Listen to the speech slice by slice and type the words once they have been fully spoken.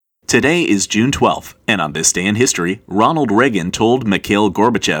Today is June 12th, and on this day in history, Ronald Reagan told Mikhail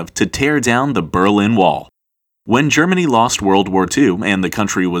Gorbachev to tear down the Berlin Wall. When Germany lost World War II and the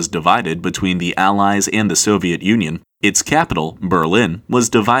country was divided between the Allies and the Soviet Union, its capital, Berlin, was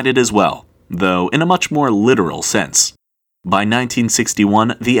divided as well, though in a much more literal sense. By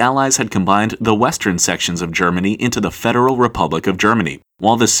 1961, the Allies had combined the western sections of Germany into the Federal Republic of Germany,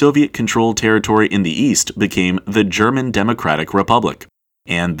 while the Soviet-controlled territory in the east became the German Democratic Republic.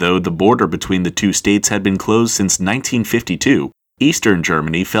 And though the border between the two states had been closed since 1952, Eastern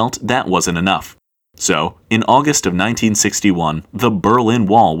Germany felt that wasn't enough. So, in August of 1961, the Berlin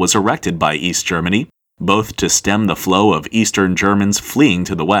Wall was erected by East Germany, both to stem the flow of Eastern Germans fleeing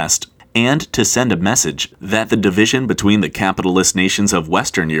to the west, and to send a message that the division between the capitalist nations of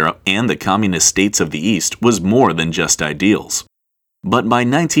Western Europe and the communist states of the East was more than just ideals. But by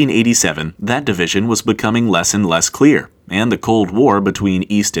 1987, that division was becoming less and less clear, and the Cold War between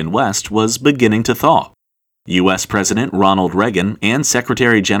East and West was beginning to thaw. U.S. President Ronald Reagan and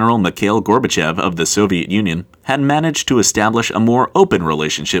Secretary General Mikhail Gorbachev of the Soviet Union had managed to establish a more open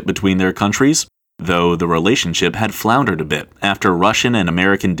relationship between their countries, though the relationship had floundered a bit after Russian and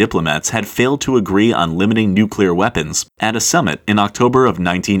American diplomats had failed to agree on limiting nuclear weapons at a summit in October of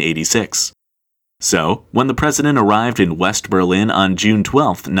 1986. So, when the president arrived in West Berlin on June 12,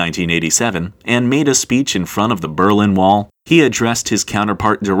 1987, and made a speech in front of the Berlin Wall, he addressed his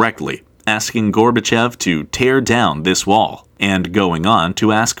counterpart directly, asking Gorbachev to tear down this wall, and going on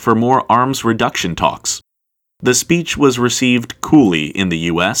to ask for more arms reduction talks. The speech was received coolly in the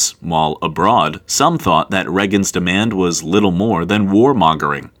U.S., while abroad, some thought that Reagan's demand was little more than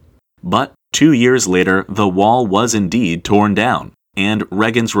warmongering. But 2 years later, the wall was indeed torn down, and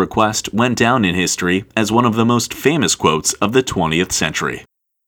Reagan's request went down in history as one of the most famous quotes of the 20th century.